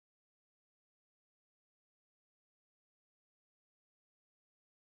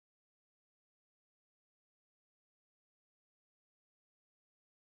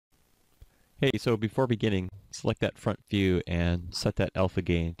Hey, so before beginning, select that front view and set that alpha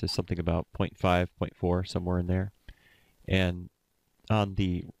gain to something about 0.5, 0.4, somewhere in there. And on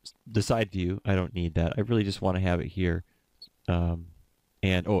the side view, I don't need that. I really just want to have it here. And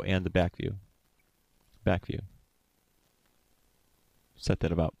the back view. Back view. Set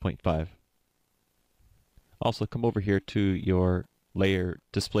that about 0.5. Also, come over here to your layer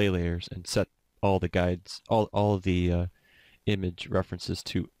display layers and set all the guides, all of the image references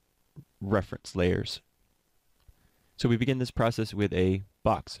to reference layers. So we begin this process with a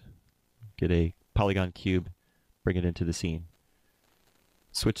box. Get a polygon cube, bring it into the scene.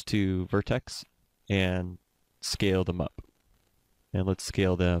 Switch to vertex and scale them up. And let's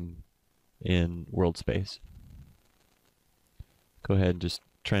scale them in world space. Go ahead and just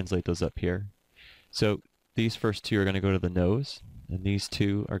translate those up here. So these first two are going to go to the nose, and these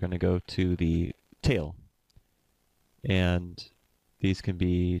two are going to go to the tail. And these can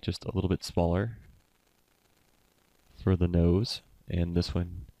be just a little bit smaller for the nose, and this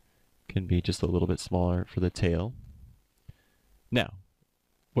one can be just a little bit smaller for the tail. Now,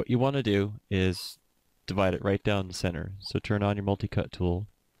 what you want to do is divide it right down the center. So turn on your multi-cut tool,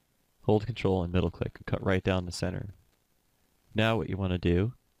 hold Control and middle click, and cut right down the center. Now what you want to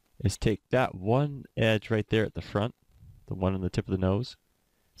do is take that one edge right there at the front, the one on the tip of the nose,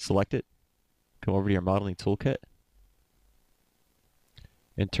 select it, come over to your modeling toolkit,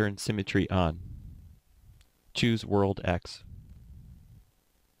 and turn symmetry on. Choose World X.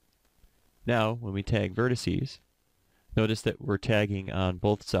 Now, when we tag vertices, notice that we're tagging on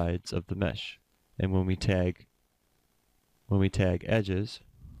both sides of the mesh. And when we tag edges,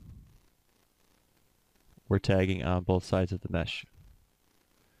 we're tagging on both sides of the mesh.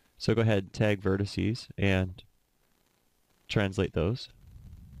 So go ahead and tag vertices and translate those.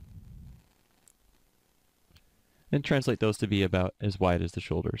 And translate those to be about as wide as the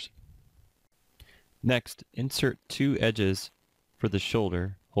shoulders. Next, insert two edges for the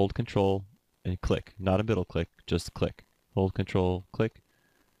shoulder. Hold Control and click. Not a middle click, just click. Hold Control, click.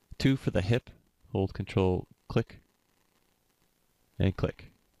 Two for the hip. Hold Control, click. And click.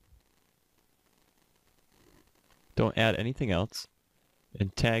 Don't add anything else.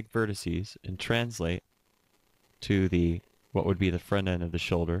 And tag vertices and translate to the what would be the front end of the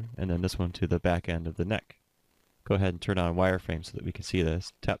shoulder, and then this one to the back end of the neck. Go ahead and turn on wireframe so that we can see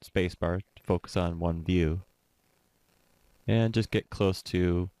this. Tap spacebar to focus on one view. And just get close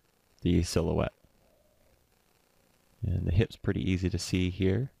to the silhouette. And the hip's pretty easy to see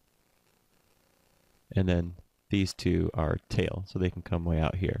here. And then these two are tail, so they can come way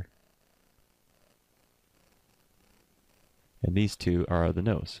out here. And these two are the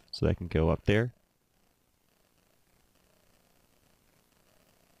nose, so they can go up there.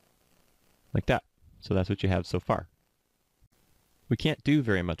 Like that. So that's what you have so far. We can't do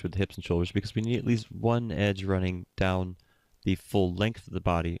very much with the hips and shoulders because we need at least one edge running down the full length of the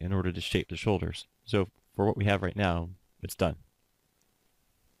body in order to shape the shoulders. So for what we have right now, it's done.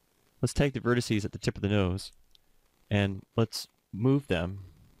 Let's take the vertices at the tip of the nose and let's move them,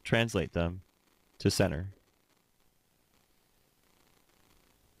 translate them to center.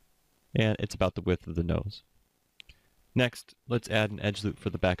 And it's about the width of the nose. Next, let's add an edge loop for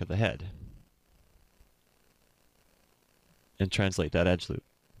the back of the head. And translate that edge loop.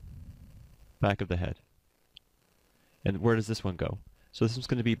 Back of the head. And where does this one go? So this one's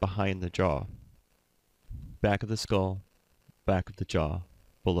going to be behind the jaw. Back of the skull, back of the jaw,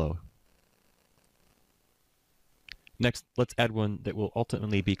 below. Next, let's add one that will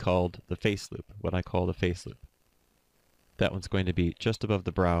ultimately be called the face loop, what I call the face loop. That one's going to be just above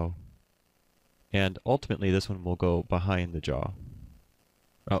the brow, and ultimately this one will go behind the jaw,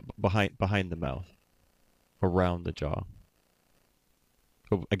 behind the mouth, around the jaw.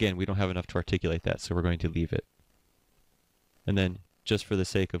 But again, we don't have enough to articulate that, so we're going to leave it. And then, just for the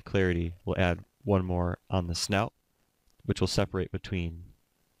sake of clarity, we'll add one more on the snout, which will separate between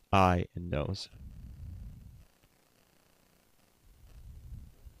eye and nose.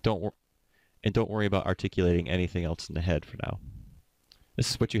 Don't worry about articulating anything else in the head for now.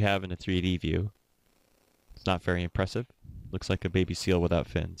 This is what you have in a 3D view. It's not very impressive. Looks like a baby seal without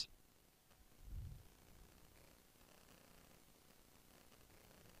fins.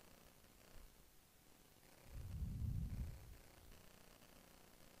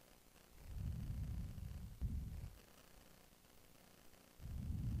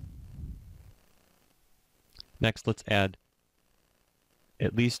 Next, let's add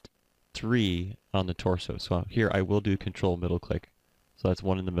at least 3 on the torso. So here I will do Control middle click. So that's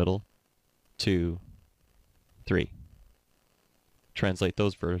 1 in the middle, 2, 3. Translate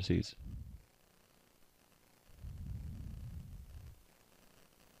those vertices.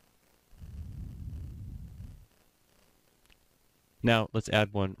 Now let's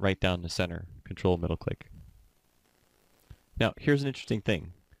add one right down the center. Control middle click. Now here's an interesting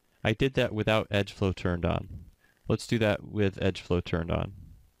thing. I did that without edge flow turned on. Let's do that with edge flow turned on.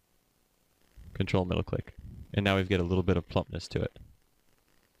 Control middle click. And now we've got a little bit of plumpness to it.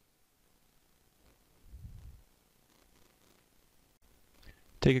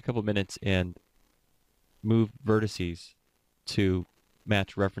 Take a couple minutes and move vertices to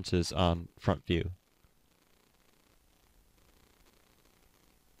match references on front view.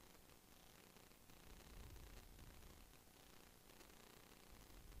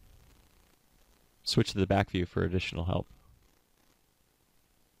 Switch to the back view for additional help.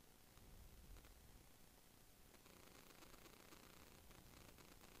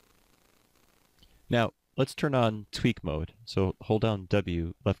 Now, let's turn on tweak mode. So hold down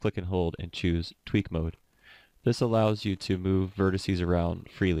W, left click and hold, and choose tweak mode. This allows you to move vertices around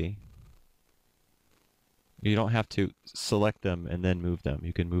freely. You don't have to select them and then move them.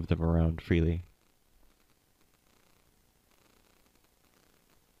 You can move them around freely.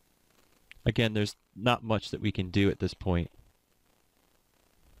 Again, there's not much that we can do at this point.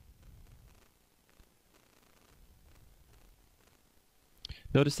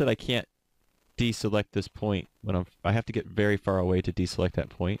 Notice that I can't deselect this point when I have to get very far away to deselect that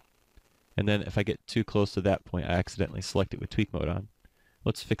point. And then if I get too close to that point, I accidentally select it with tweak mode on.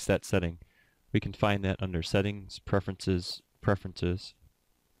 Let's fix that setting. We can find that under Settings, Preferences, Preferences.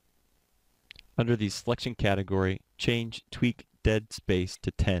 Under the Selection category, change Tweak Dead Space to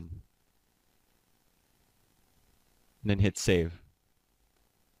 10. And then hit Save.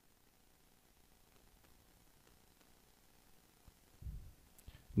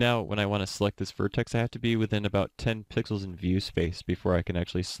 Now, when I want to select this vertex, I have to be within about 10 pixels in view space before I can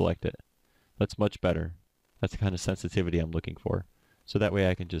actually select it. That's much better. That's the kind of sensitivity I'm looking for. So that way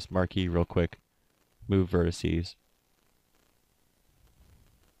I can just marquee real quick, move vertices,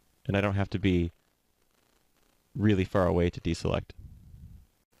 and I don't have to be really far away to deselect.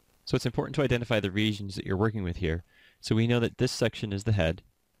 So it's important to identify the regions that you're working with here. So we know that this section is the head.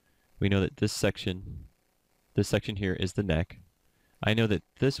 We know that this section here is the neck. I know that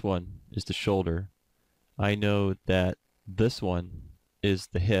this one is the shoulder. I know that this one is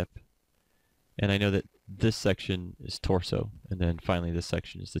the hip. And I know that this section is torso. And then finally this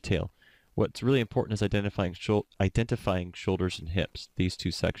section is the tail. What's really important is identifying shoulders and hips, these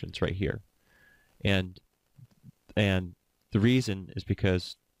two sections right here. And the reason is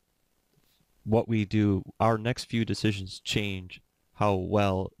because what we do, our next few decisions change how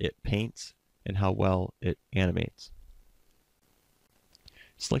well it paints and how well it animates.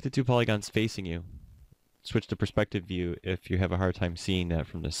 Select the two polygons facing you. Switch to perspective view if you have a hard time seeing that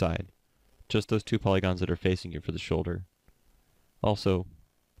from the side. Just those two polygons that are facing you for the shoulder. Also,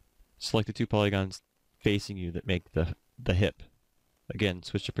 select the two polygons facing you that make the hip. Again,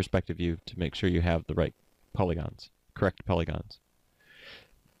 switch to perspective view to make sure you have the right polygons, correct polygons.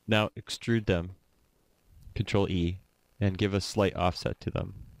 Now extrude them, Control E, and give a slight offset to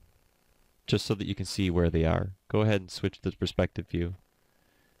them, just so that you can see where they are. Go ahead and switch to the perspective view.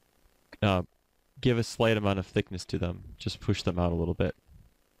 Give a slight amount of thickness to them, just push them out a little bit.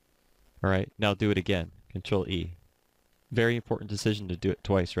 Alright, now do it again, Control E. Very important decision to do it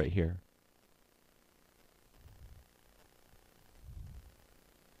twice right here.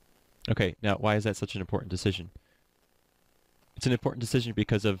 Okay, now why is that such an important decision? It's an important decision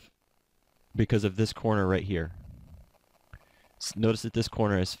because of this corner right here. Notice that this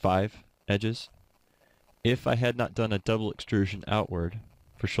corner has 5 edges. If I had not done a double extrusion outward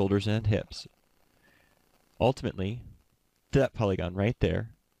for shoulders and hips, ultimately that polygon right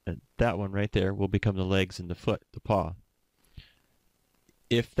there and that one right there will become the legs and the foot, the paw.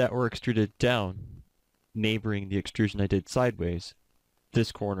 If that were extruded down, neighboring the extrusion I did sideways,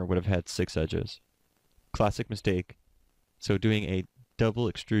 this corner would have had 6 edges. Classic mistake. So doing a double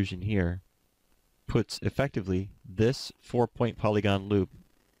extrusion here puts effectively this 4-point polygon loop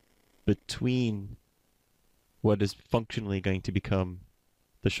between what is functionally going to become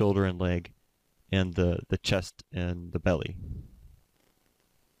the shoulder and leg and the chest and the belly.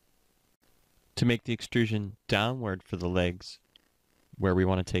 To make the extrusion downward for the legs, where we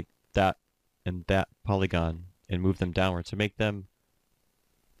want to take that and that polygon and move them downward, to make them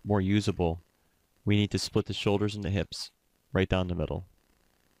more usable, we need to split the shoulders and the hips right down the middle.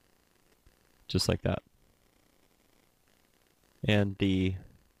 Just like that. And the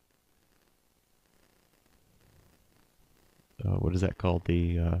what is that called?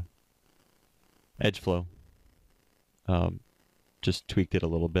 The edge flow. Just tweaked it a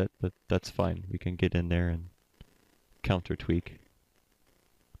little bit, but that's fine. We can get in there and counter tweak.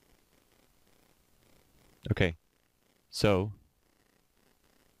 Okay, so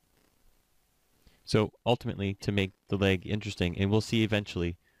So ultimately, to make the leg interesting, and we'll see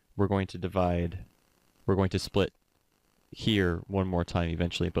eventually, we're going to split here one more time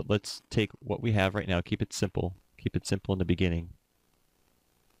eventually, but let's take what we have right now, keep it simple in the beginning,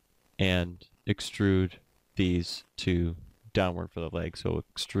 and extrude these to downward for the leg. So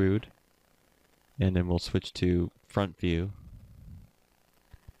extrude, and then we'll switch to front view,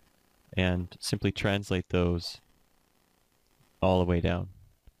 and simply translate those all the way down.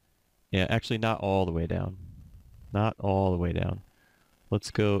 Yeah, actually not all the way down. Not all the way down. Let's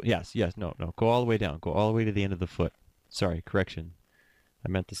go, yes, no, go all the way down. Go all the way to the end of the foot. Sorry, correction. I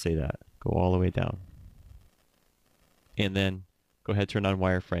meant to say that. Go all the way down. And then go ahead, turn on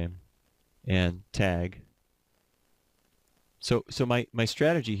wireframe and tag. So my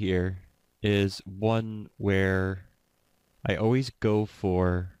strategy here is one where I always go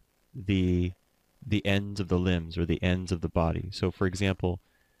for the ends of the limbs or the ends of the body. So for example,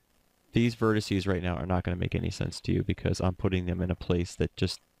 these vertices right now are not going to make any sense to you because I'm putting them in a place that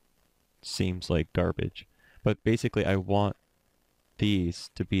just seems like garbage. But basically I want these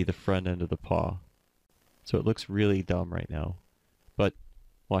to be the front end of the paw. So it looks really dumb right now. But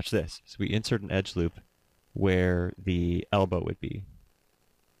watch this. So we insert an edge loop where the elbow would be.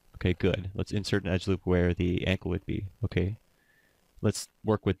 Okay, good. Let's insert an edge loop where the ankle would be. Okay. Let's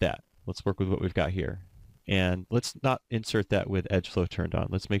work with that. Let's work with what we've got here. And let's not insert that with edge flow turned on.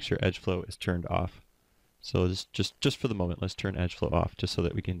 Let's make sure edge flow is turned off. So just for the moment, let's turn edge flow off just so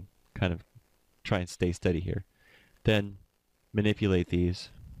that we can kind of try and stay steady here. Then manipulate these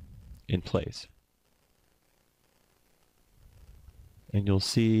in place. And you'll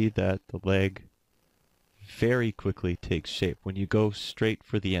see that the leg very quickly takes shape when you go straight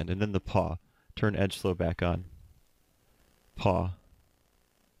for the end. And then the paw. Turn edge flow back on. Paw.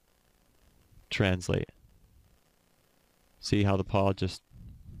 Translate. See how the paw just,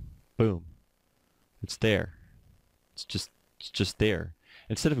 boom, it's there. It's just there.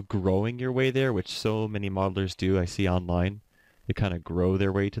 Instead of growing your way there, which so many modelers do, I see online, they kind of grow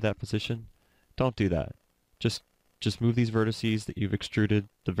their way to that position. Don't do that. Just move these vertices that you've extruded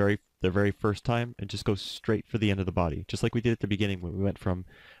the very first time and just go straight for the end of the body, just like we did at the beginning when we went from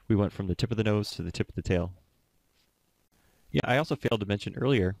the tip of the nose to the tip of the tail. Yeah, I also failed to mention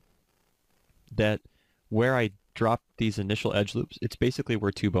earlier that where I drop these initial edge loops, it's basically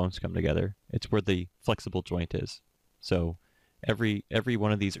where two bones come together. It's where the flexible joint is. So every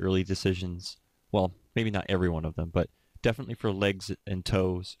one of these early decisions, well, maybe not every one of them, but definitely for legs and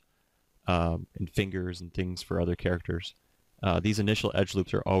toes, and fingers and things for other characters, these initial edge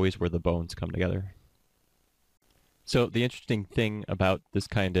loops are always where the bones come together. So the interesting thing about this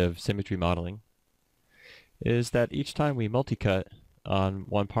kind of symmetry modeling is that each time we multi-cut on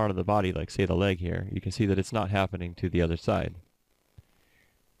one part of the body, like say the leg here, you can see that it's not happening to the other side.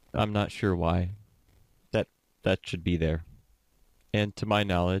 I'm not sure why. That should be there. And to my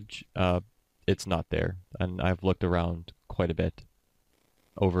knowledge, it's not there. And I've looked around quite a bit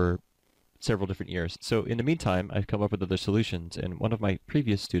over several different years. So in the meantime, I've come up with other solutions. And one of my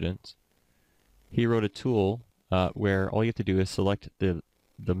previous students, he wrote a tool where all you have to do is select the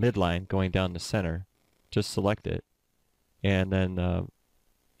midline going down the center. Just select it. And then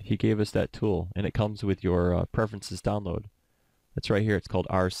he gave us that tool, and it comes with your preferences download. It's right here. It's called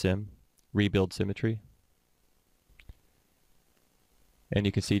RSym, Rebuild Symmetry. And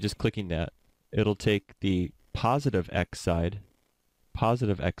you can see just clicking that, it'll take the positive X side,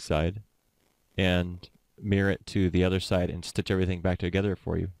 and mirror it to the other side and stitch everything back together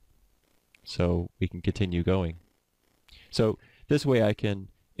for you. So we can continue going. So this way I can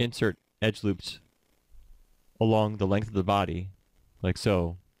insert edge loops along the length of the body, like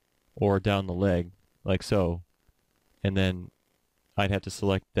so, or down the leg, like so, and then I'd have to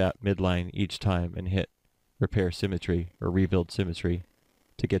select that midline each time and hit repair symmetry or rebuild symmetry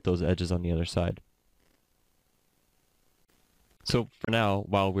to get those edges on the other side. So for now,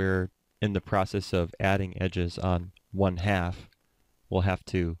 while we're in the process of adding edges on one half, we'll have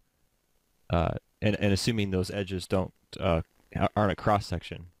to, and assuming those edges aren't a cross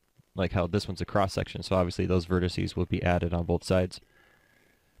section, like how this one's a cross section, so obviously those vertices will be added on both sides.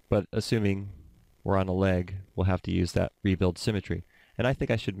 But assuming we're on a leg, we'll have to use that rebuild symmetry. And I think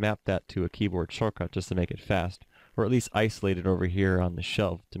I should map that to a keyboard shortcut just to make it fast, or at least isolate it over here on the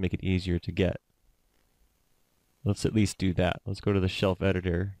shelf to make it easier to get. Let's at least do that. Let's go to the shelf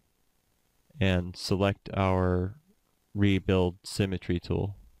editor and select our rebuild symmetry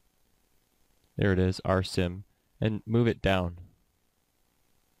tool. There it is, RSym, and move it down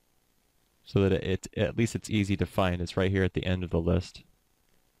so that at least it's easy to find. It's right here at the end of the list.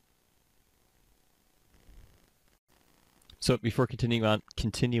 So before continuing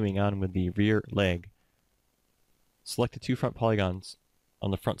on with the rear leg, select the two front polygons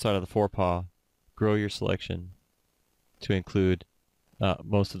on the front side of the forepaw, grow your selection to include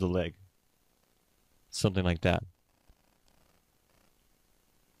most of the leg, something like that.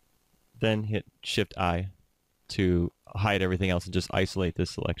 Then hit Shift-I to hide everything else and just isolate this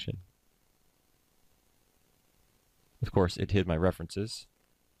selection. Of course, it hid my references.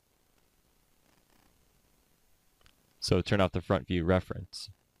 So turn off the front view reference.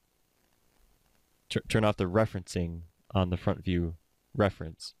 Turn off the referencing on the front view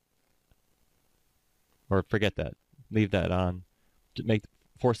reference. Or forget that. Leave that on.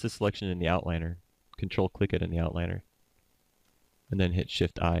 Force this selection in the outliner. Control click it in the outliner. And then hit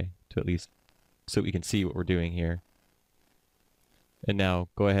Shift-I to at least so we can see what we're doing here. And now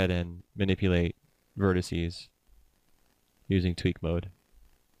go ahead and manipulate vertices using tweak mode.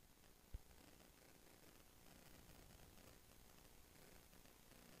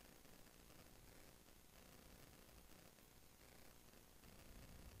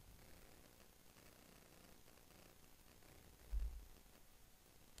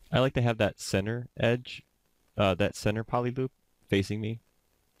 I like to have that center edge, that center poly loop facing me.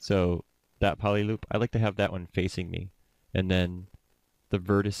 So that poly loop, I like to have that one facing me. And then the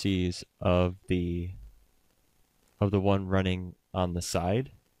vertices of the one running on the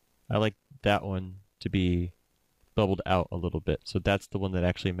side, I like that one to be bubbled out a little bit. So that's the one that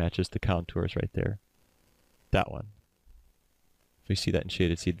actually matches the contours right there. That one. If we see that in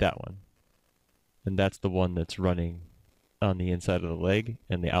shaded, see that one. And that's the one that's running on the inside of the leg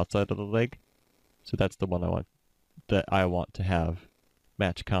and the outside of the leg. So that's the one I want to have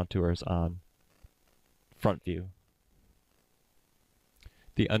match contours on front view.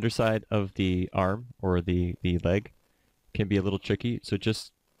 The underside of the arm or the leg can be a little tricky, so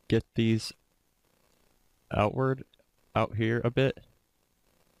just get these outward out here a bit.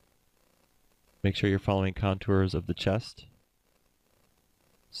 Make sure you're following contours of the chest.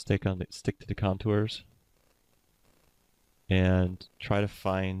 Stick to the contours and try to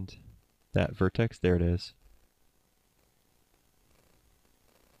find that vertex. There it is.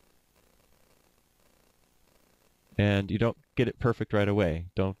 And you don't get it perfect right away.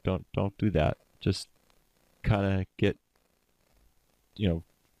 Don't do that. Just kind of get,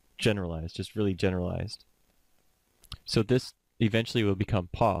 generalized, just really generalized. So this eventually will become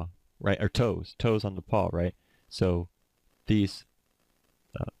paw, right? Or toes on the paw, right? So these,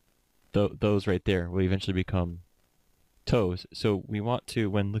 those right there will eventually become toes. So we want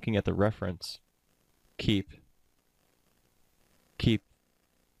to, when looking at the reference, keep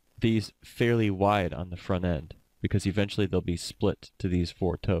these fairly wide on the front end, because eventually they'll be split to these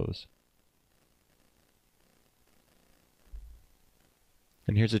 4 toes.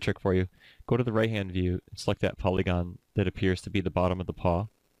 And here's a trick for you. Go to the right-hand view and select that polygon that appears to be the bottom of the paw,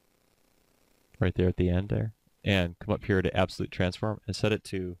 right there at the end there, and come up here to absolute transform and set it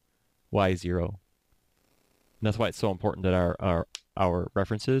to Y0. And that's why it's so important that our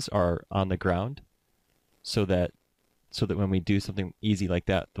references are on the ground, so that when we do something easy like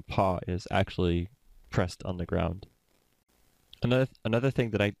that, the paw is actually pressed on the ground. Another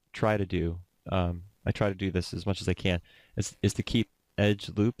thing that I try to do, I try to do this as much as I can, is to keep edge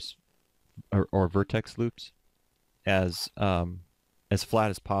loops or vertex loops as flat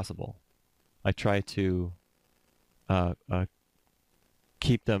as possible. I try to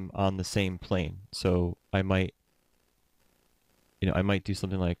keep them on the same plane. So I might do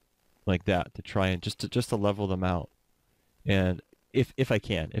something like that to try and just to level them out. And if I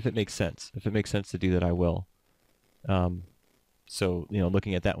can, if it makes sense to do that, I will. So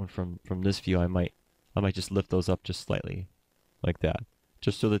looking at that one from this view, I might just lift those up just slightly, like that,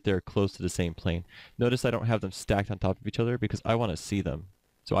 just so that they're close to the same plane. Notice I don't have them stacked on top of each other because I want to see them.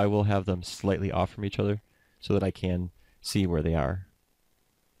 So I will have them slightly off from each other so that I can see where they are.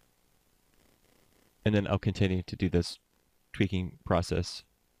 And then I'll continue to do this tweaking process.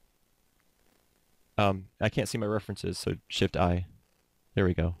 I can't see my references, so Shift-I. There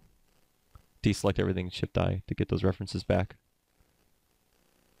we go. Deselect everything, Shift-I to get those references back.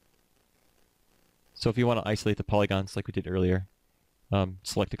 So if you want to isolate the polygons like we did earlier,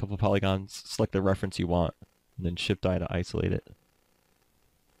 select a couple of polygons, select the reference you want, and then Shift-I to isolate it.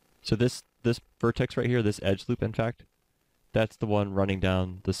 So this vertex right here, this edge loop, in fact, that's the one running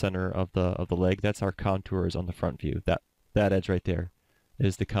down the center of the leg. That's our contours on the front view. That edge right there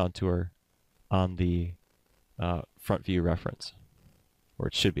is the contour on the front view reference, or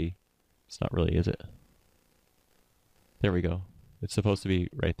it should be. It's not really, is it? There we go. It's supposed to be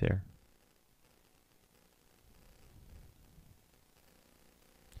right there.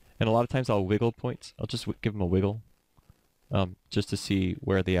 And a lot of times I'll wiggle points. I'll just give them a wiggle just to see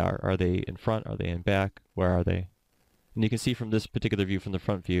where they are. Are they in front? Are they in back? Where are they? And you can see from this particular view, from the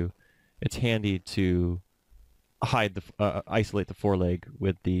front view, it's handy to isolate the foreleg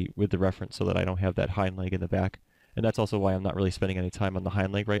with the reference so that I don't have that hind leg in the back. And that's also why I'm not really spending any time on the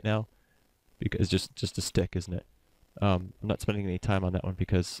hind leg right now, because just a stick, isn't it? I'm not spending any time on that one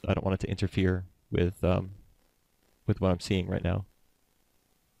because I don't want it to interfere with what I'm seeing right now.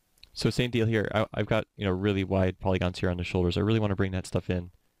 So same deal here. I've got really wide polygons here on the shoulders. I really want to bring that stuff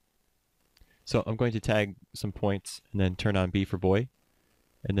in. So I'm going to tag some points and then turn on B for boy,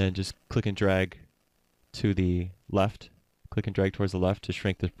 and then just click and drag to the left. Click and drag towards the left to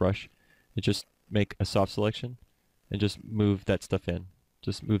shrink this brush. And just make a soft selection and just move that stuff in.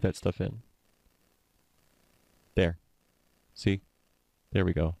 Just move that stuff in. There. See? There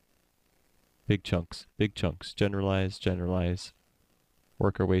we go. Big chunks. Big chunks. Generalize, generalize.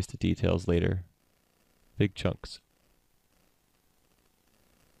 Work our ways to details later. Big chunks.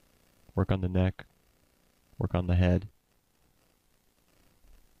 Work on the neck. Work on the head.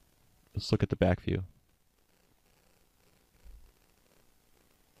 Let's look at the back view.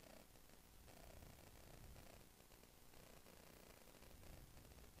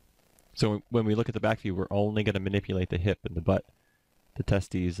 So when we look at the back view, we're only going to manipulate the hip and the butt, the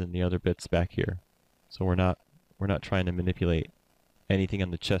testes and the other bits back here. So we're not trying to manipulate anything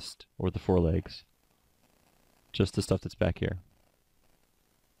on the chest or the forelegs. Just the stuff that's back here.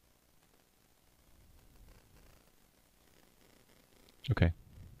 Okay.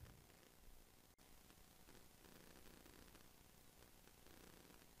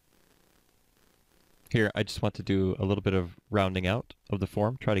 Here, I just want to do a little bit of rounding out of the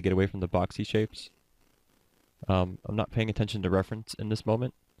form, try to get away from the boxy shapes. I'm not paying attention to reference in this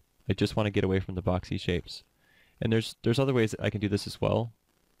moment. I just want to get away from the boxy shapes. And there's other ways that I can do this as well.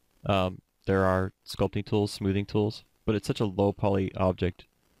 There are sculpting tools, smoothing tools, but it's such a low poly object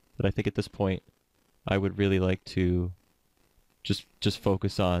that I think at this point I would really like to just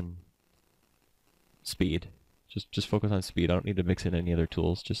focus on speed. Just focus on speed. I don't need to mix in any other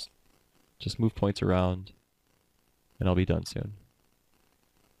tools. Just move points around, and I'll be done soon.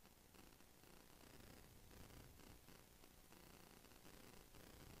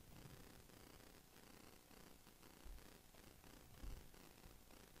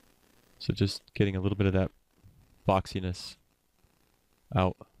 So just getting a little bit of that boxiness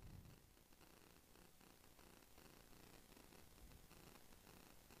out.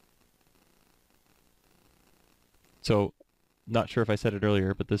 So, not sure if I said it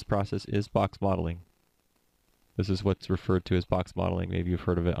earlier, but this process is box modeling. This is what's referred to as box modeling. Maybe you've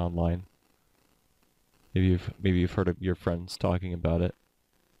heard of it online. Maybe you've heard of your friends talking about it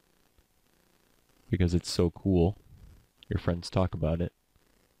because it's so cool. Your friends talk about it.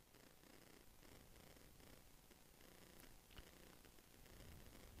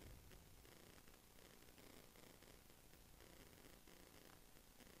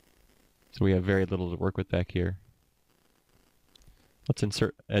 So we have very little to work with back here. Let's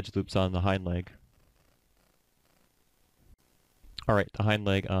insert edge loops on the hind leg. Alright, the hind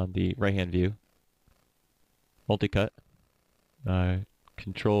leg on the right-hand view. Multi-cut.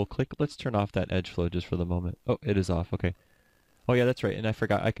 Control click. Let's turn off that edge flow just for the moment. Oh, it is off. Okay. Oh yeah, that's right. And I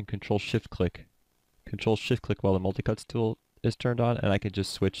forgot I can control shift click. Control shift click while the multi-cuts tool is turned on, and I can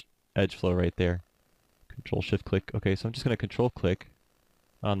just switch edge flow right there. Control shift click. Okay, so I'm just going to control click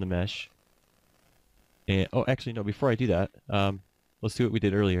on the mesh. And oh, actually no, before I do that, let's do what we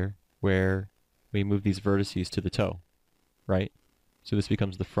did earlier, where we move these vertices to the toe, right? So this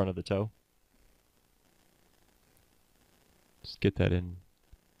becomes the front of the toe. Just get that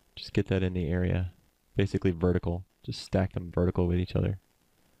in the area. Basically vertical. Just stack them vertical with each other.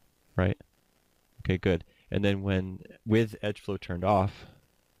 Right? Okay, good. And then with edge flow turned off,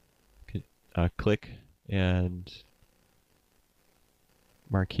 click and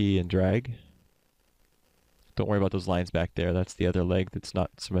marquee and drag. Don't worry about those lines back there. That's the other leg that's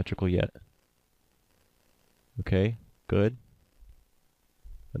not symmetrical yet. Okay, good.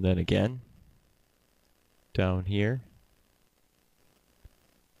 And then again, down here.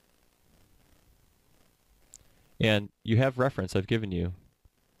 And you have reference I've given you.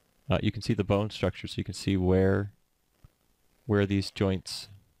 You can see the bone structure, so you can see where these joints,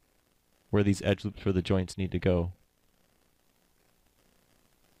 where these edge loops for the joints need to go.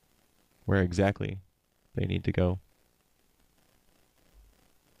 Where exactly they need to go.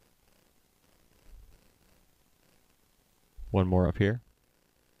 One more up here.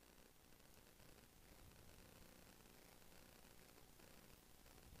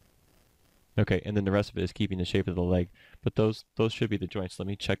 Okay, and then the rest of it is keeping the shape of the leg. But those should be the joints. Let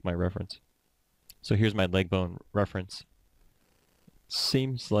me check my reference. So here's my leg bone reference.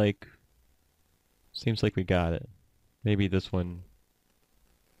 Seems like we got it. Maybe this one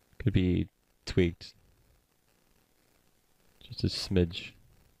could be tweaked just a smidge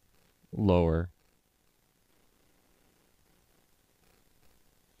lower.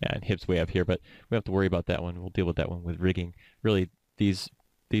 Yeah, and hip's way up here, but we don't have to worry about that one. We'll deal with that one with rigging. Really, these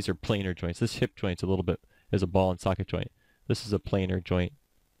are planar joints. This hip joint's a little bit is a ball and socket joint. This is a planar joint,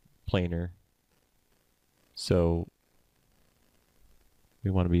 planar. So we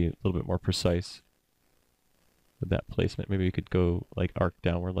want to be a little bit more precise with that placement. Maybe we could go like arc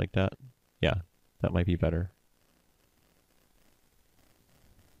downward like that. Yeah, that might be better.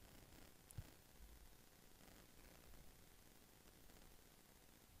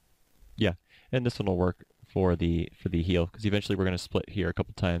 Yeah, and this one will work for the heel because eventually we're going to split here a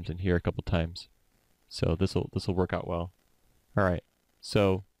couple times and here a couple times. So this will work out well. All right.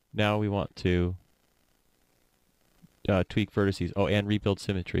 So now we want to tweak vertices. Oh, and rebuild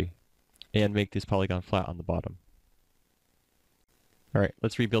symmetry, and make this polygon flat on the bottom. All right,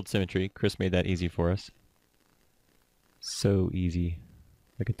 let's rebuild symmetry. Chris made that easy for us. So easy.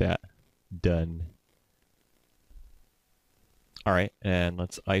 Look at that. Done. All right, and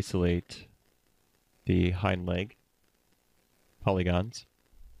let's isolate the hind leg polygons.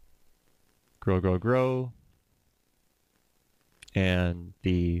 Grow, grow, grow. And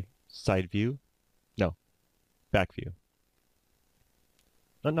the side view. No, back view.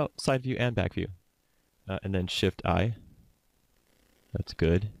 No, side view and back view. And then Shift I. That's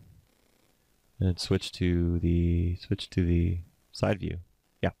good. And then switch to the side view.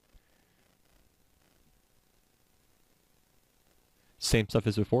 Yeah. Same stuff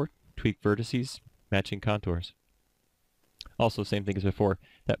as before. Tweak vertices, matching contours. Also, same thing as before.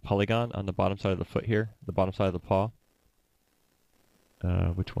 That polygon on the bottom side of the foot here, the bottom side of the paw.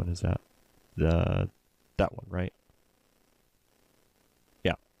 Which one is that? That one, right?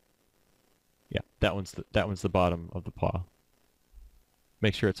 Yeah. Yeah, that one's the bottom of the paw.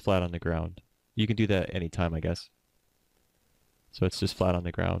 Make sure it's flat on the ground. You can do that at any time, I guess. So it's just flat on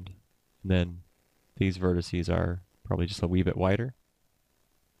the ground. And then these vertices are probably just a wee bit wider.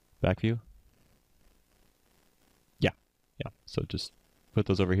 Back view. Yeah. Yeah. So just put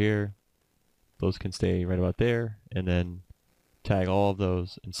those over here. Those can stay right about there. And then tag all of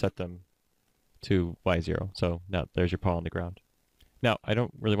those and set them to Y0. So now there's your paw on the ground. Now, I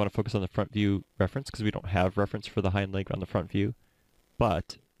don't really want to focus on the front view reference because we don't have reference for the hind leg on the front view.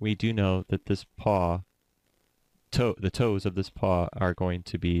 But we do know that this paw, the toes of this paw are going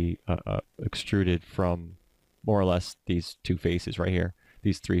to be extruded from more or less these two faces right here,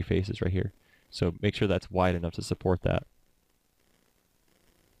 these three faces right here. So make sure that's wide enough to support that.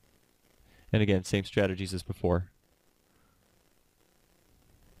 And again, same strategies as before.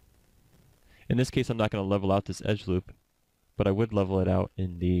 In this case, I'm not going to level out this edge loop, but I would level it out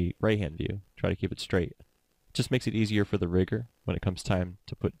in the right-hand view. Try to keep it straight. Just makes it easier for the rigger when it comes time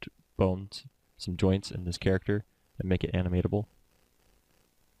to put bones, some joints in this character and make it animatable.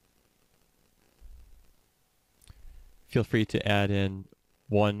 Feel free to add in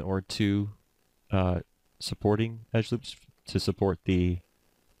 1 or 2 supporting edge loops to support the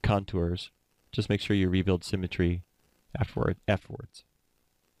contours. Just make sure you rebuild symmetry afterwards.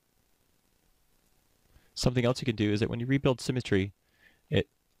 Something else you can do is that when you rebuild symmetry,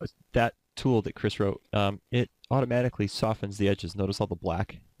 that tool that Chris wrote, it automatically softens the edges. Notice all the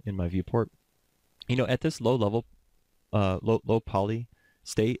black in my viewport. You know, at this low level, low poly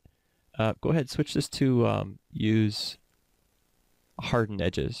state, go ahead, switch this to use hardened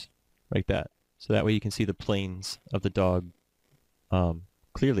edges, like that. So that way you can see the planes of the dog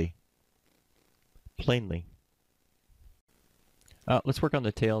clearly, plainly. Let's work on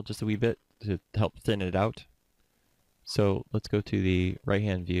the tail just a wee bit to help thin it out. So let's go to the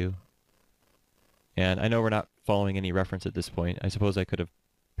right-hand view. And I know we're not following any reference at this point. I suppose I could have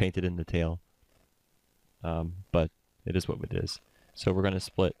painted in the tail, but it is what it is. So we're going to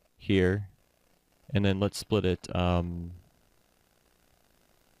split here, and then let's split it 1,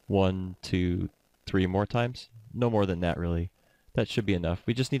 2, 3 more times. No more than that, really. That should be enough.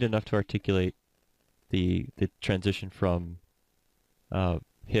 We just need enough to articulate the transition from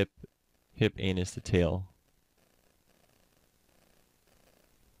hip, anus to tail.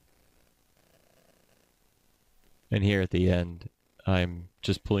 And here at the end, I'm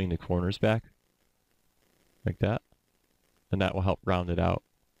just pulling the corners back, like that. And that will help round it out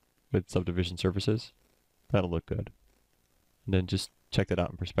with subdivision surfaces. That'll look good. And then just check that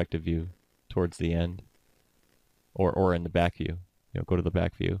out in perspective view towards the end. Or in the back view. You know, go to the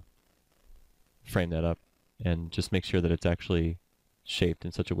back view. Frame that up. And just make sure that it's actually shaped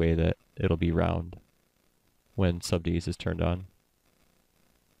in such a way that it'll be round when sub Ds is turned on.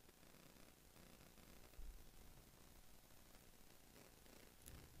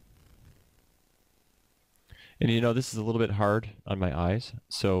 And you know, this is a little bit hard on my eyes,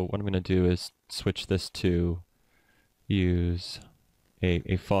 so what I'm going to do is switch this to use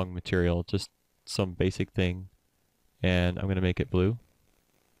a Fung material, just some basic thing, and I'm going to make it blue.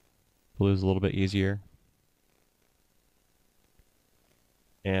 Blue is a little bit easier.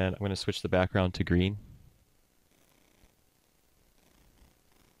 And I'm going to switch the background to green.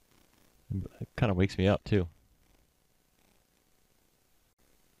 It kind of wakes me up too.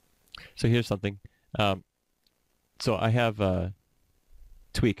 So here's something. So I have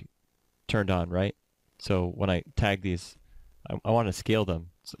tweak turned on, right? So when I tag these, I want to scale them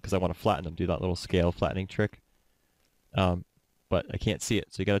because I want to flatten them, do that little scale flattening trick. But I can't see it,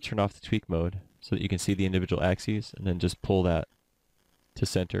 so you got to turn off the tweak mode so that you can see the individual axes, and then just pull that to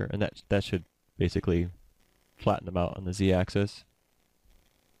center, and that should basically flatten them out on the z-axis.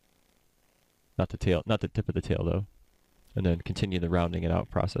 Not the tail, not the tip of the tail though. And then continue the rounding it out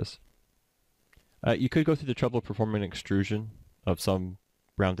process. You could go through the trouble of performing an extrusion of some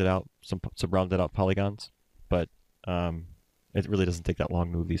rounded out polygons, but it really doesn't take that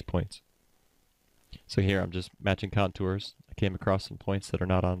long to move these points. So here I'm just matching contours. I came across some points that are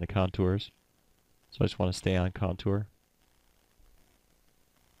not on the contours, so I just want to stay on contour.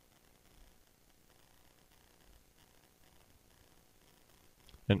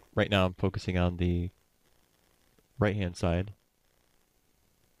 And right now I'm focusing on the right-hand side.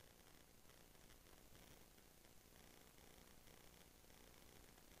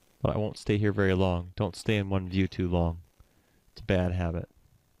 But I won't stay here very long. Don't stay in one view too long. It's a bad habit.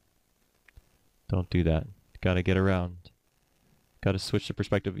 Don't do that. Gotta get around. Gotta switch the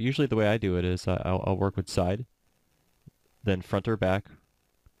perspective. Usually the way I do it is I'll work with side, then front or back,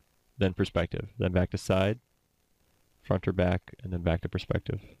 then perspective, then back to side, front or back, and then back to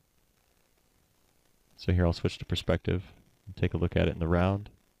perspective. So here I'll switch to perspective and take a look at it in the round.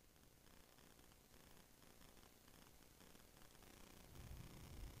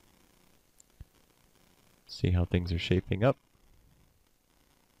 See how things are shaping up.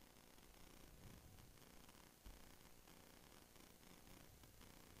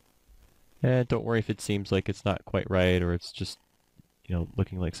 And don't worry if it seems like it's not quite right, or it's just, you know,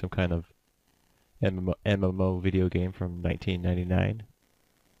 looking like some kind of MMO video game from 1999.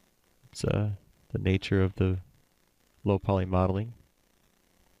 It's the nature of the low poly modeling.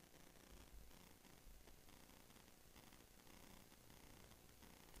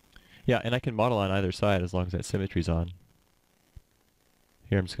 Yeah, and I can model on either side as long as that symmetry's on.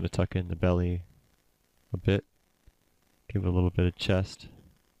 Here I'm just going to tuck in the belly a bit, give it a little bit of chest.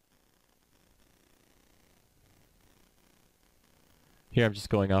 Here I'm just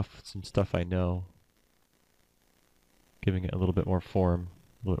going off some stuff I know, giving it a little bit more form,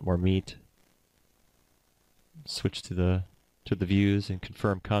 a little bit more meat. Switch to the views and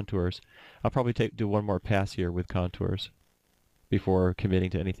confirm contours. I'll probably do one more pass here with contours before committing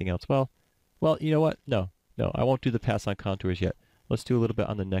to anything else. Well, you know what? No, I won't do the pass on contours yet. Let's do a little bit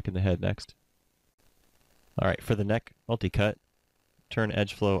on the neck and the head next. All right, for the neck, multi-cut, turn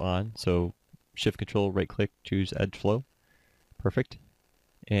edge flow on. So shift control, right click, choose edge flow. Perfect.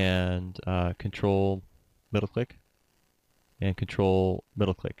 And control middle click and control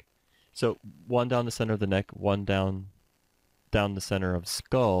middle click. So one down the center of the neck, one down the center of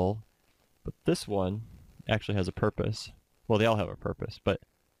skull, but this one actually has a purpose. Well, they all have a purpose, but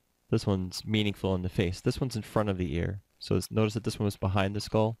this one's meaningful in the face. This one's in front of the ear. So notice that this one was behind the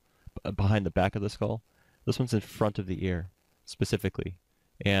skull, behind the back of the skull. This one's in front of the ear, specifically,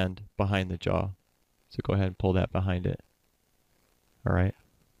 and behind the jaw. So go ahead and pull that behind it. All right.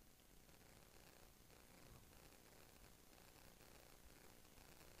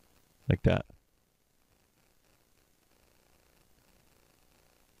 Like that.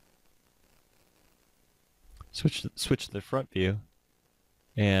 Switch to the front view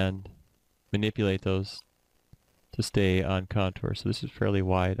and manipulate those to stay on contour. So this is fairly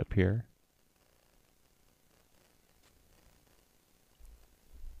wide up here.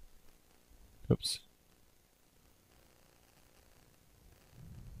 Oops.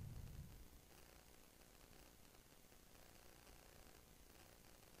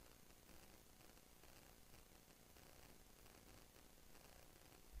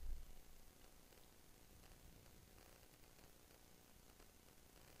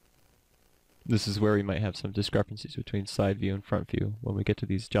 This is where we might have some discrepancies between side view and front view when we get to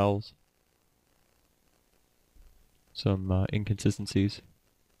these jowls. Some inconsistencies.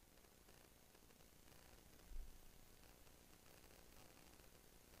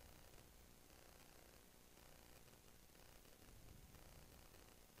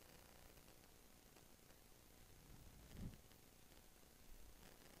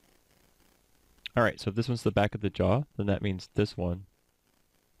 Alright, so if this one's the back of the jaw, then that means this one.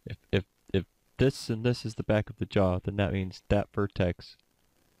 If this and this is the back of the jaw, then that means that vertex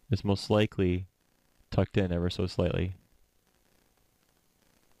is most likely tucked in ever so slightly.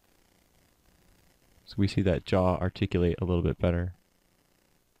 So we see that jaw articulate a little bit better.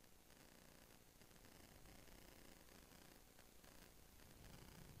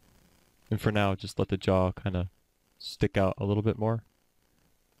 And for now, just let the jaw kind of stick out a little bit more.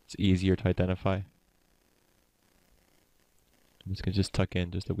 It's easier to identify. I'm just going to just tuck in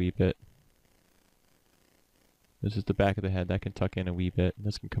just a wee bit. This is the back of the head. That can tuck in a wee bit. And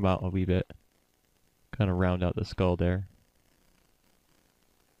this can come out a wee bit. Kind of round out the skull there.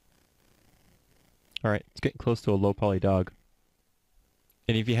 Alright, it's getting close to a low poly dog.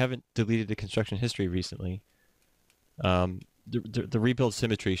 And if you haven't deleted the construction history recently, the rebuild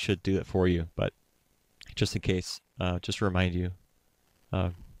symmetry should do it for you, but just in case, just to remind you,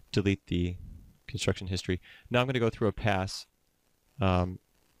 delete the construction history. Now I'm going to go through a pass, and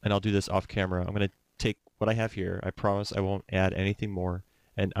I'll do this off camera. I'm going to take what I have here. I promise I won't add anything more,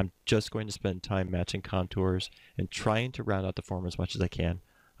 and I'm just going to spend time matching contours and trying to round out the form as much as I can.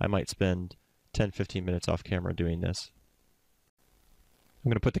 I might spend 10-15 minutes off camera doing this. I'm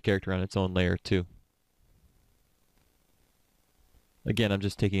going to put the character on its own layer too. Again, I'm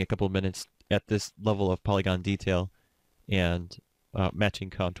just taking a couple of minutes at this level of polygon detail and matching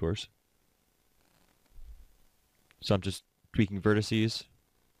contours. So I'm just tweaking vertices,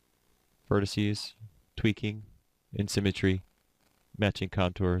 tweaking in symmetry, matching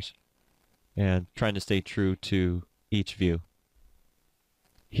contours, and trying to stay true to each view.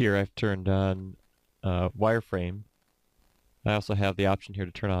 Here I've turned on wireframe. I also have the option here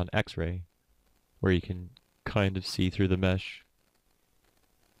to turn on X-ray, where you can kind of see through the mesh.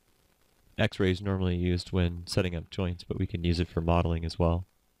 X-ray is normally used when setting up joints, but we can use it for modeling as well.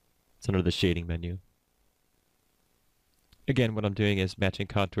 It's under the shading menu. Again, what I'm doing is matching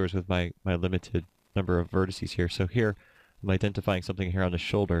contours with my limited number of vertices here. So here, I'm identifying something here on the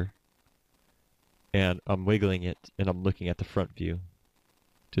shoulder, and I'm wiggling it, and I'm looking at the front view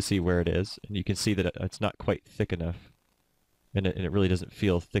to see where it is. And you can see that it's not quite thick enough, and it really doesn't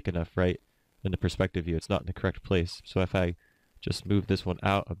feel thick enough, right? In the perspective view, it's not in the correct place. So if I just move this one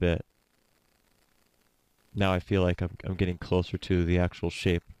out a bit, now I feel like I'm getting closer to the actual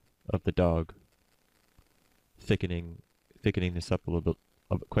shape of the dog, thickening this up a little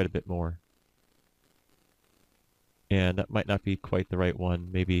bit, quite a bit more. And that might not be quite the right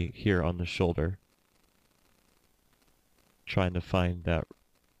one, maybe here on the shoulder. Trying to find that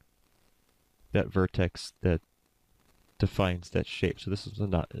vertex that defines that shape. So this is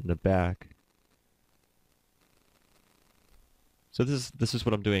not in the back. So this is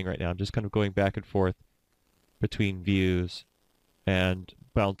what I'm doing right now. I'm just kind of going back and forth between views and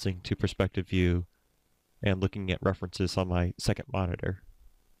bouncing to perspective view and looking at references on my second monitor.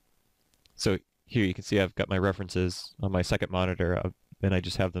 So here you can see I've got my references on my second monitor, and I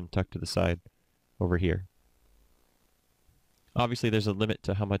just have them tucked to the side over here. Obviously there's a limit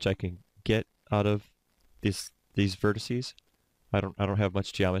to how much I can get out of these vertices. I don't have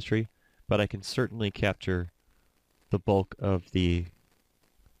much geometry, but I can certainly capture the bulk of the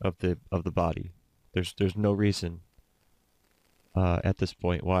body. There's no reason at this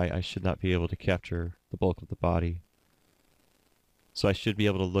point why I should not be able to capture the bulk of the body. So I should be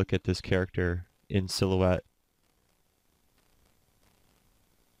able to look at this character in silhouette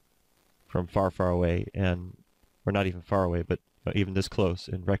from far away, or not even far away, but even this close,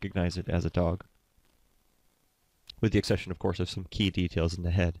 and recognize it as a dog. With the exception, of course, of some key details in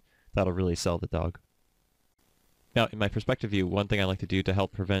the head. That'll really sell the dog. Now, in my perspective view, one thing I like to do to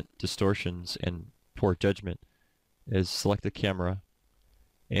help prevent distortions and poor judgment is select the camera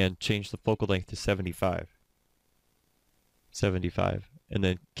and change the focal length to 75, and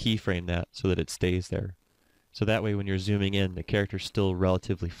then keyframe that so that it stays there. So that way when you're zooming in, the character's still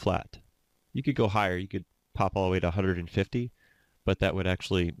relatively flat. You could go higher, you could pop all the way to 150, but that would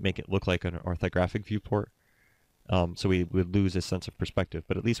actually make it look like an orthographic viewport. So we would lose a sense of perspective.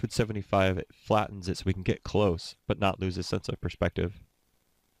 But at least with 75, it flattens it so we can get close, but not lose a sense of perspective.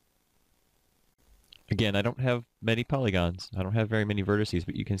 Again, I don't have many polygons. I don't have very many vertices,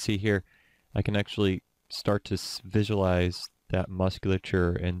 but you can see here, I can actually start to visualize that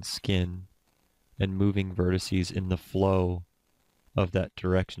musculature and skin and moving vertices in the flow of that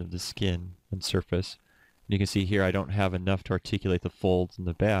direction of the skin and surface. And you can see here I don't have enough to articulate the folds in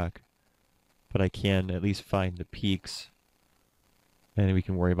the back, but I can at least find the peaks, and we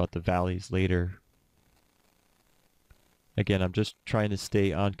can worry about the valleys later. Again, I'm just trying to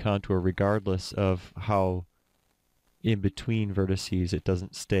stay on contour regardless of how in between vertices, it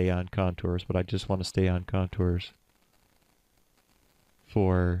doesn't stay on contours, but I just want to stay on contours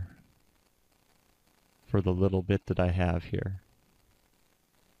for the little bit that I have here.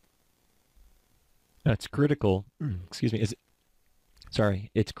 That's critical. Excuse me.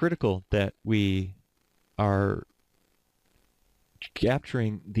 It's critical that we are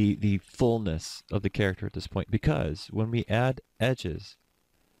capturing the fullness of the character at this point, because when we add edges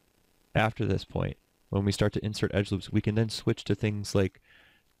after this point, when we start to insert edge loops, we can then switch to things like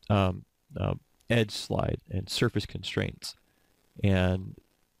um, edge slide and surface constraints, and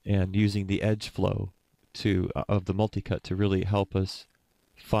using the edge flow of the multicut to really help us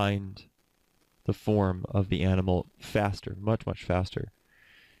find the form of the animal faster, much faster.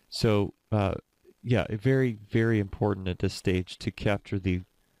 So yeah, very, very important at this stage to capture the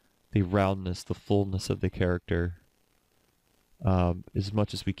roundness, the fullness of the character as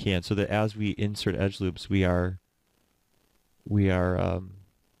much as we can, so that as we insert edge loops, we are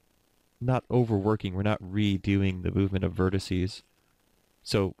not overworking, we're not redoing the movement of vertices.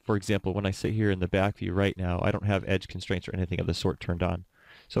 So, for example, when I sit here in the back view right now, I don't have edge constraints or anything of the sort turned on.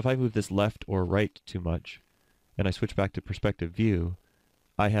 So if I move this left or right too much, and I switch back to perspective view,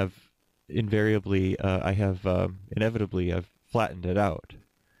 I have inevitably, I've flattened it out.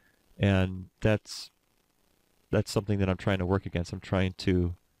 And that's something that I'm trying to work against. I'm trying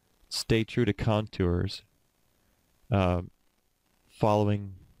to stay true to contours,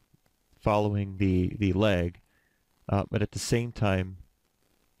 following the leg, but at the same time,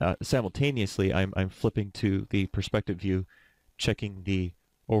 simultaneously, I'm flipping to the perspective view, checking the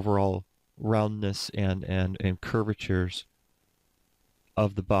overall roundness and curvatures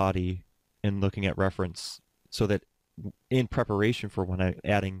of the body, and looking at reference, so that in preparation for when I'm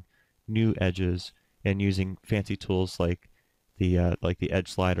adding new edges and using fancy tools like the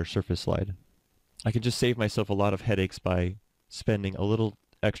edge slide or surface slide, I can just save myself a lot of headaches by spending a little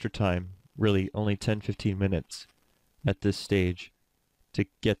extra time, really only 10-15 minutes at this stage, to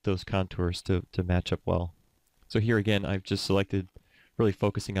get those contours to match up well. So here again, I've just selected, really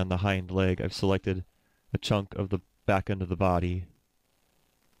focusing on the hind leg, I've selected a chunk of the back end of the body,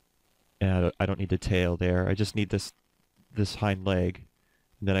 and I don't need the tail there. I just need this hind leg.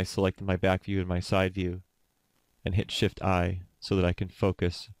 And then I select my back view and my side view and hit Shift I so that I can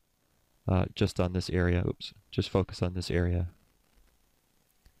focus just on this area. Oops, just focus on this area.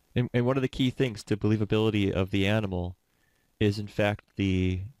 And one of the key things to believability of the animal is, in fact,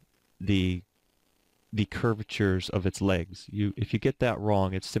 the curvatures of its legs. If you get that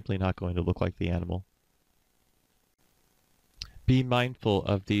wrong, it's simply not going to look like the animal. Be mindful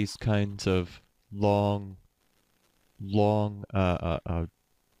of these kinds of long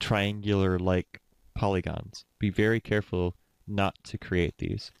triangular-like polygons. Be very careful not to create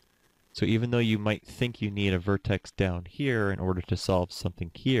these. So even though you might think you need a vertex down here in order to solve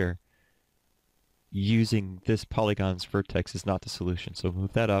something here, using this polygon's vertex is not the solution. So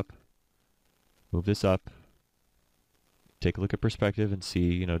move that up, move this up, take a look at perspective and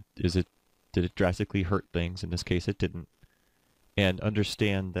see, did it drastically hurt things? In this case, it didn't. And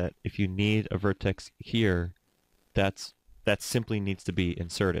understand that if you need a vertex here, that simply needs to be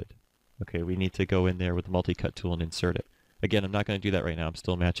inserted. Okay, we need to go in there with the multi-cut tool and insert it. Again, I'm not going to do that right now. I'm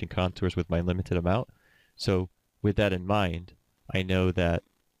still matching contours with my limited amount. So with that in mind, I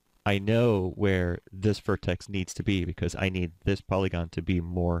know where this vertex needs to be, because I need this polygon to be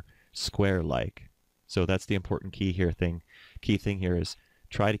more square-like. So that's the important key thing here is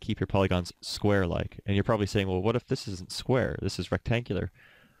try to keep your polygons square-like. And you're probably saying, well, what if this isn't square? This is rectangular.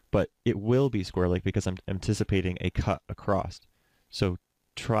 But it will be square-like because I'm anticipating a cut across. So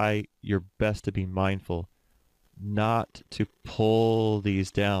try your best to be mindful not to pull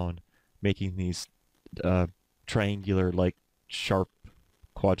these down, making these triangular-like sharp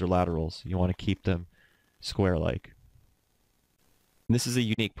quadrilaterals. You want to keep them square-like. This is a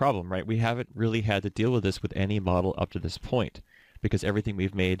unique problem, right? We haven't really had to deal with this with any model up to this point, because everything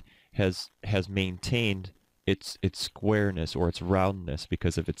we've made has maintained its squareness or its roundness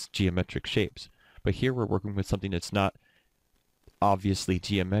because of its geometric shapes. But here we're working with something that's not obviously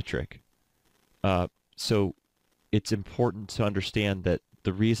geometric. So it's important to understand that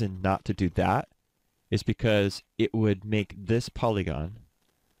the reason not to do that is because it would make this polygon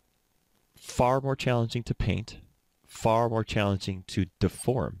far more challenging to paint, far more challenging to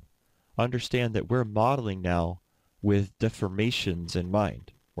deform. Understand that we're modeling now with deformations in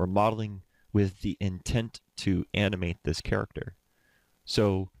mind. We're modeling with the intent to animate this character.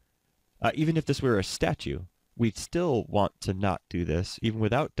 So even if this were a statue, we'd still want to not do this, even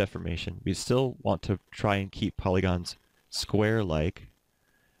without deformation. We still want to try and keep polygons square-like,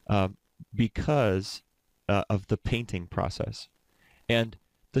 because of the painting process. And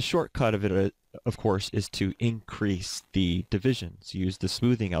the shortcut of it, of course, is to increase the divisions. Use the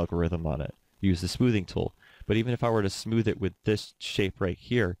smoothing algorithm on it. Use the smoothing tool. But even if I were to smooth it with this shape right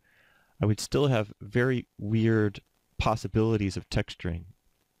here, I would still have very weird possibilities of texturing.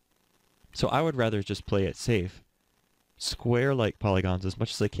 So I would rather just play it safe, square like polygons as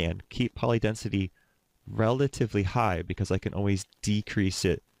much as I can, keep poly density relatively high because I can always decrease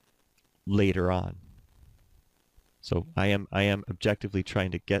it later on. So I am objectively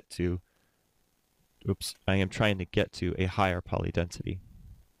trying to get to a higher poly density.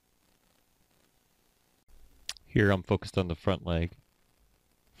 Here I'm focused on the front leg,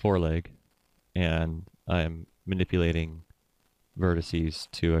 foreleg, and I'm manipulating vertices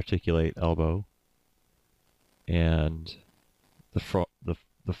to articulate elbow and the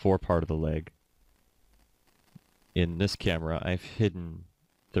fore part of the leg. In this camera, I've hidden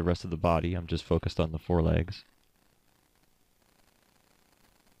the rest of the body. I'm just focused on the forelegs.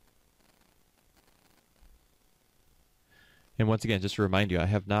 And once again, just to remind you, I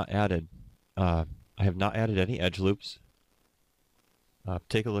have not added any edge loops.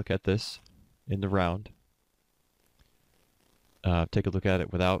 Take a look at this in the round. Take a look at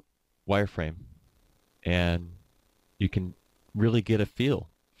it without wireframe, and you can really get a feel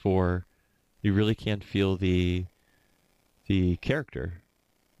for. You really can feel the character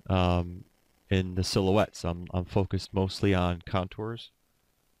in the silhouettes. I'm focused mostly on contours.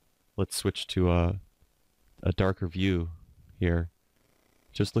 Let's switch to a darker view here.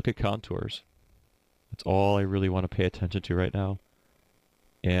 Just look at contours. That's all I really want to pay attention to right now.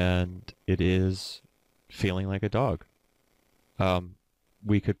 And it is feeling like a dog.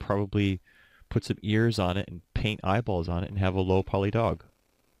 We could probably put some ears on it and paint eyeballs on it and have a low poly dog.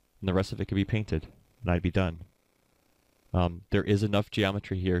 And the rest of it could be painted, and I'd be done. There is enough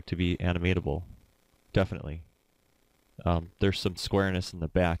geometry here to be animatable, definitely. There's some squareness in the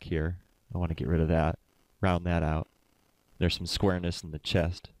back here. I want to get rid of that, round that out. There's some squareness in the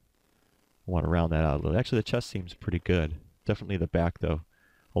chest. I want to round that out a little. Actually, the chest seems pretty good. Definitely the back, though,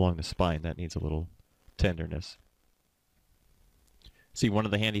 along the spine, that needs a little tenderness. See, one of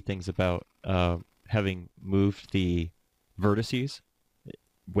the handy things about having moved the vertices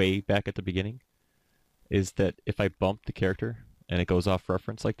way back at the beginning is that if I bump the character and it goes off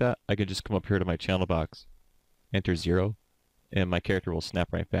reference like that, I can just come up here to my channel box, enter 0, and my character will snap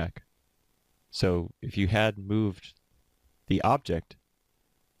right back. So if you had moved the object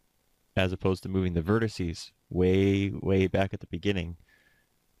as opposed to moving the vertices way back at the beginning,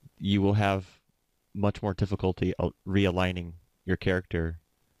 you will have much more difficulty realigning your character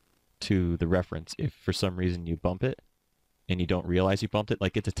to the reference if for some reason you bump it and you don't realize you bumped it.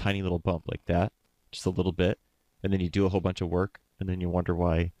 Like, it's a tiny little bump like that, just a little bit, and then you do a whole bunch of work and then you wonder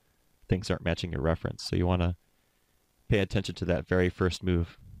why things aren't matching your reference. So you want to pay attention to that very first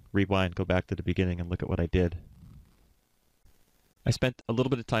move. Rewind, go back to the beginning and look at what I did. I spent a little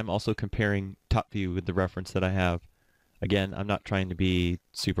bit of time also comparing top view with the reference that I have. Again, I'm not trying to be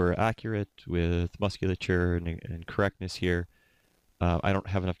super accurate with musculature and correctness here. I don't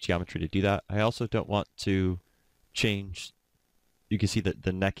have enough geometry to do that. I also don't want to change. You can see that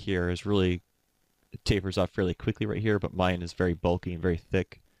the neck here is really, it tapers off fairly quickly right here, but mine is very bulky and very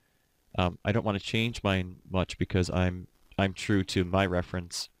thick. I don't want to change mine much because I'm true to my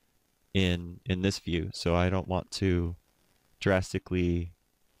reference in this view, so I don't want to drastically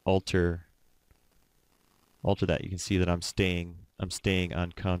alter that. You can see that I'm staying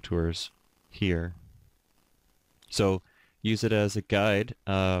on contours here. So use it as a guide,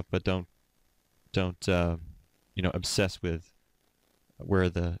 but don't obsess with where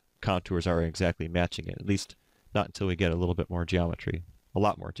the contours are exactly matching it. At least not until we get a little bit more geometry, a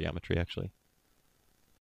lot more geometry actually.